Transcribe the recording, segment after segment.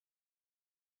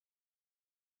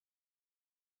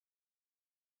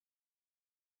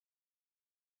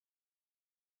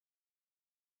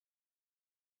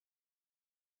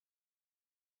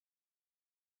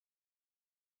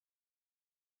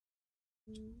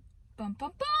Bum,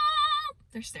 bum, bum.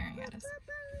 They're staring at us.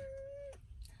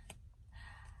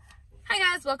 Hi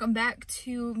guys, welcome back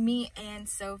to me and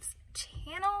Soph's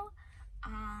channel.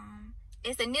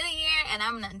 It's a new year and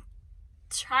I'm gonna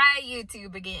try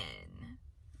YouTube again.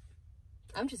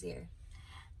 I'm just here.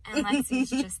 And Lexi's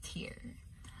just here.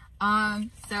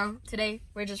 So today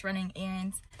we're just running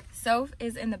errands. Soph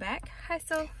is in the back. Hi,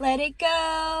 Soph. Let it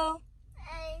go.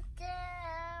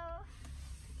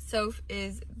 Soph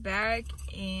is back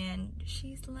and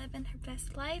she's living her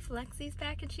best life. Lexi's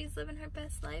back and she's living her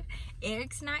best life.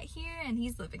 Eric's not here and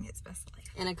he's living his best life.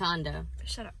 In a condo.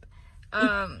 Shut up.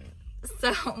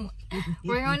 So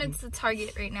we're going into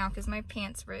Target right now because my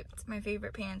pants ripped. My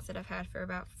favorite pants that I've had for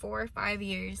about 4 or 5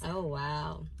 years. Oh,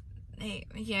 wow. Hey,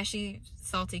 yeah, she's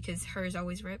salty because hers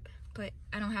always rip. But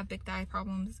I don't have big thigh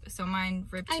problems, so mine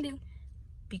ripped. I do.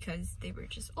 Because they were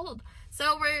just old.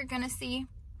 So we're going to see,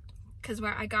 because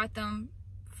where I got them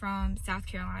from South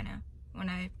Carolina when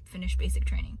I finished basic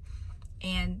training.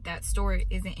 And that store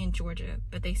isn't in Georgia,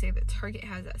 but they say that Target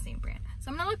has that same brand. So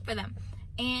I'm going to look for them.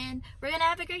 And we're going to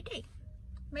have a great day.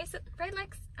 Right,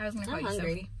 Lex? I was going to call you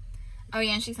hungry. Sophie. Oh,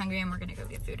 yeah, and she's hungry, and we're going to go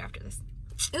get food after this.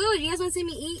 Ooh, you guys want to see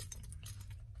me eat?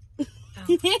 Oh.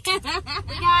 We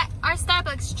got our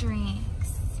Starbucks drinks.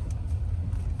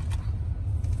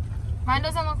 Mine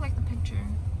doesn't look like the picture.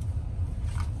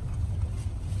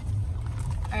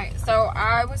 Alright, so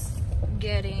I was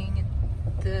getting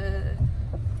the...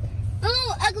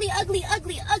 Oh, ugly.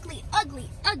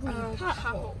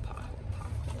 Pothole.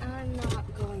 I'm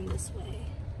not going this way.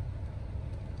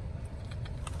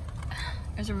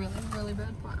 There's a really, really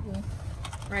bad pothole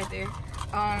right there.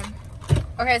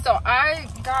 Okay, so I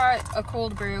got a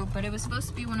cold brew, but it was supposed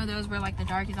to be one of those where like the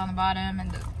dark is on the bottom and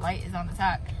the light is on the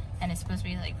top, and it's supposed to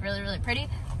be like really, really pretty.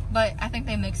 But I think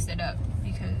they mixed it up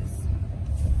because,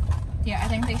 yeah, I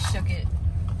think they shook it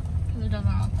because it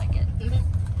doesn't look like it.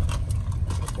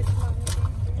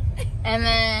 And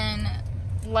then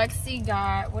Lexi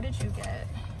got, what did you get?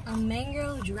 A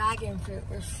mango dragon fruit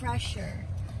refresher.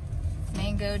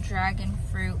 Mango dragon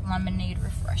fruit lemonade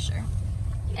refresher.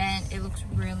 And it looks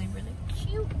really, really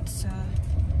cute.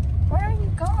 Where are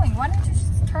you going? Why don't you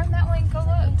just turn that way and go up?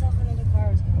 I until another car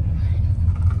was coming.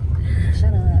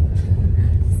 Shut up.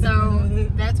 So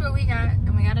that's what we got,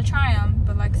 and we gotta try them.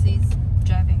 But Lexi's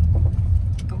driving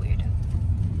like a weirdo.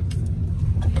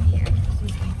 Here,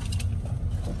 excuse me.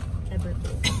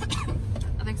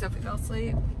 I think Sophie fell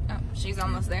asleep. Oh, she's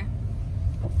almost there.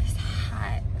 It's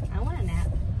hot. I want a nap.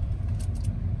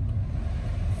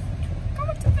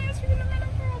 Going too fast. You're gonna run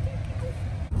over all these people.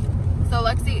 So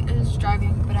Lexi is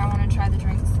driving, but I want to try the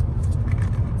drinks.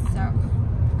 So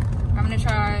I'm gonna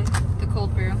try the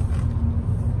cold brew. I'm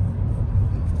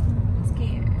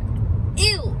scared.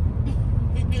 Ew.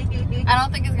 I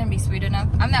don't think it's gonna be sweet enough.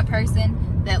 I'm that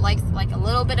person that likes like a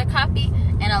little bit of coffee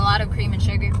and a lot of cream and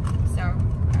sugar. So,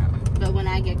 But when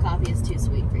I get coffee, it's too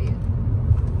sweet for you.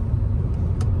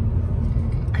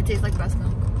 I taste like breast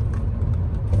milk.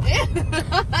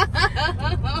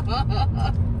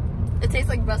 It tastes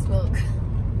like breast milk.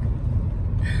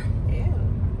 Ew.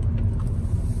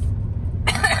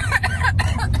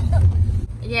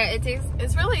 Yeah,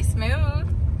 it's really smooth.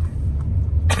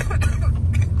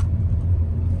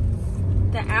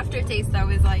 The aftertaste though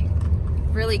is like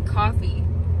really coffee.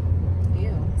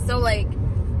 Ew. So like,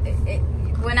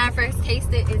 when I first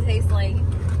taste it, it tastes like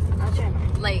I'll try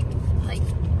mine. like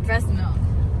breast milk.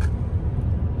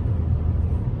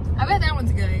 I bet that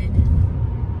one's good.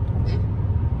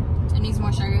 It needs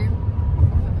more sugar.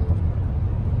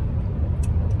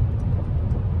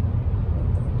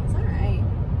 It's alright.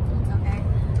 It's okay.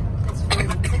 It's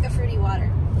fruity. It's like a fruity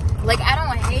water. Like, I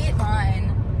don't hate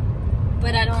mine,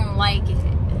 but I don't like it.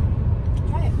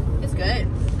 Try it. It's good.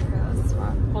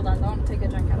 Hold on, don't take a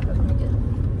drink out of it. Let me get it.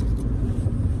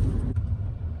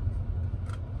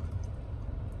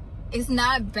 It's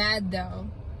not bad though.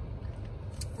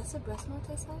 That's what breast milk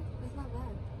tastes like? It's not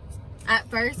bad. At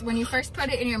first, when you first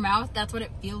put it in your mouth, that's what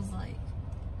it feels like.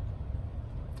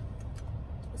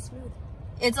 It's smooth.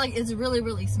 It's like, it's really,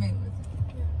 really smooth.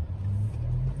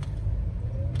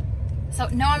 So,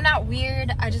 no, I'm not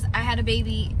weird. I had a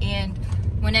baby, and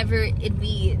whenever it'd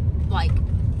be like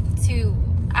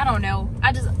I don't know.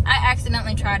 I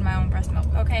accidentally tried my own breast milk,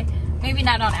 okay? Maybe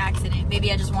not on accident.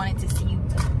 Maybe I just wanted to see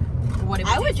what it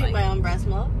would I would drink my own breast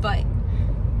milk. But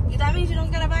that means you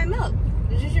don't gotta buy milk.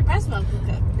 It's just your breast milk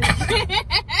hookup.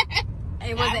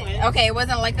 it wasn't, okay, it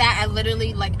wasn't like that. I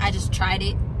literally, like, I just tried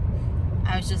it.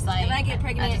 I was just like, when I get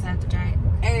pregnant, I just have to try it.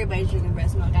 Everybody's drinking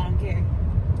breast milk. I don't care.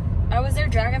 Oh, was there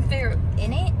dragon fruit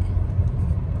in it?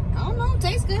 I don't know. It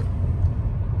tastes good.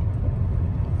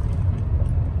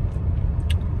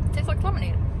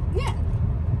 lemonade. Yeah.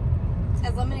 It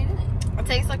has lemonade in it. It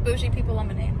tastes like bougie people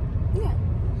lemonade. Yeah.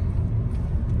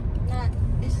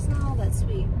 It's just not all that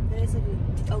sweet. But it's like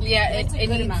it's a good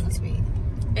needs, amount of sweet.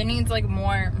 It needs like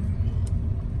more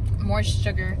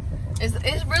sugar.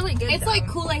 It's really good. It's like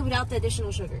Kool-Aid without the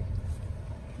additional sugar.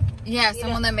 Yeah,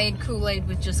 someone that made Kool-Aid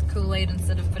with just Kool-Aid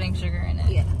instead of putting sugar in it.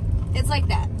 Yeah. It's like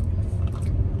that.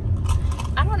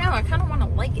 I don't know. I kind of want to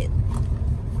like it.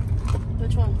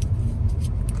 Which one?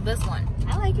 This one.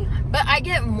 I like it. But I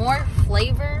get more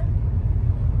flavor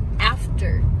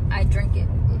after I drink it.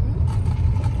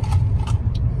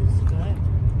 This is good.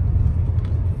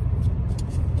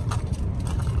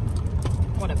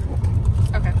 Whatever.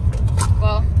 Okay.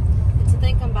 Well, To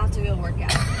think I'm about to go work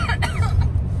out.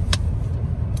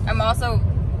 I'm also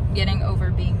getting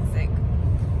over being sick.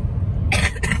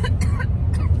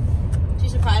 She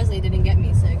surprisingly didn't get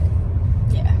me sick.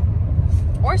 Yeah.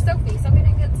 Or Sophie. Sophie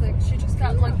didn't get sick. She just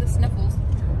got like the sniffles.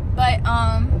 But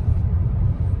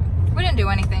we didn't do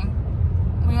anything.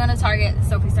 We went to Target.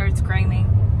 Sophie started screaming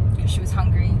because she was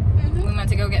hungry. We went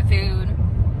to go get food.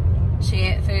 She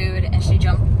ate food and she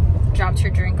dropped her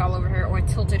drink all over her, or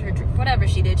tilted her drink. Whatever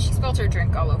she did, she spilled her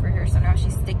drink all over her. So now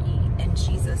she's sticky and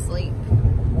she's asleep.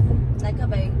 Like a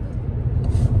baby.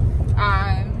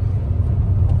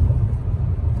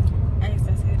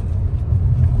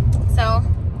 So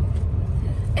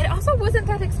it also wasn't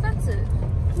that expensive.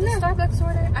 The Starbucks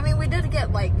order. I mean, we did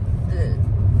get like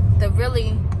the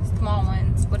really small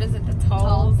ones. What is it? The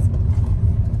talls.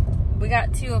 We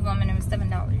got 2 of them and it was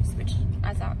 $7, which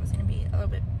I thought was gonna be a little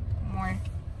bit more.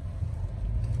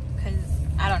 Cause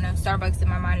I don't know, Starbucks in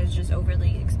my mind is just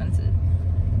overly expensive.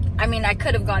 I mean, I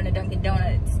could have gone to Dunkin'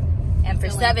 Donuts, and for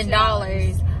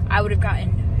 $7, I would have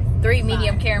gotten 3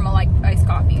 medium caramel like iced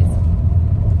coffees.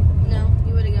 No,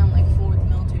 you would have gotten like 4 with the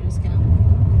military discount.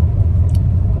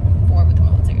 4 with the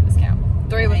military discount.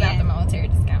 3 without the military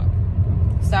discount.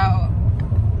 So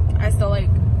I still like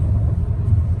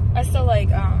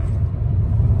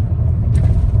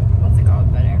what's it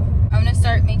called better. I'm gonna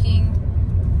start making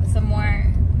some more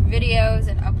videos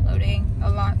and uploading a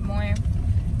lot more.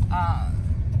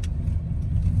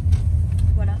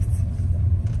 What else?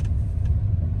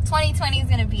 2020 is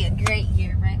gonna be a great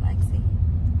year, right, Lexi?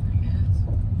 Yes.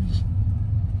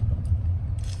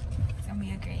 It's gonna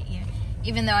be a great year.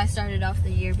 Even though I started off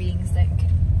the year being sick.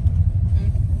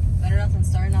 Better enough than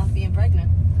starting off being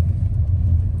pregnant.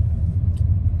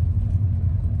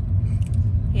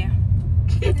 Yeah.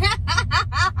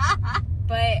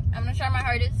 But I'm gonna try my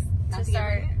hardest to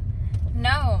start.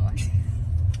 No.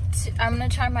 I'm gonna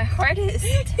try my hardest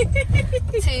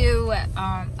to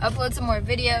upload some more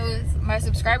videos. My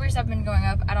subscribers have been going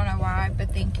up. I don't know why,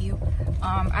 but thank you.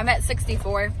 I'm at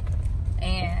 64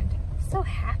 and so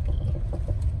happy.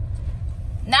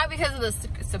 Not because of the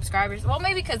subscribers. Well,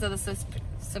 maybe because of the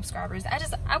subscribers.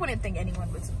 I wouldn't think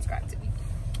anyone would subscribe to me.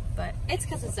 But It's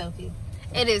because of Sophie.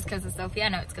 it is because of Sophie. I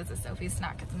know it's because of Sophie. It's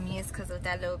not because of me. It's because of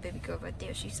that little baby girl right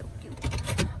there. She's so cute.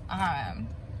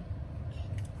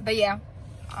 But yeah,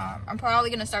 I'm probably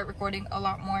going to start recording a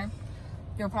lot more.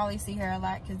 You'll probably see her a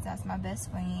lot because that's my best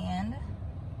friend.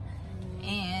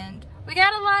 And we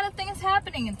got a lot of things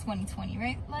happening in 2020,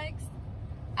 right, Lex?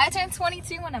 I turned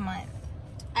 22 in a month.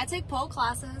 I take pole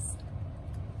classes.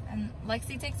 And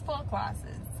Lexi takes pole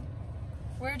classes.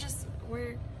 We're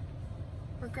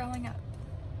growing up.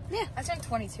 Yeah. I turned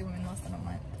 22 in less than a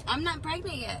month. I'm not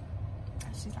pregnant yet.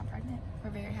 She's not pregnant.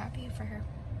 We're very happy for her.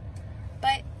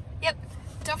 But, yep.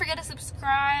 Don't forget to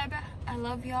subscribe. I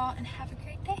love y'all and have a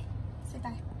great day. Say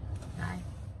bye.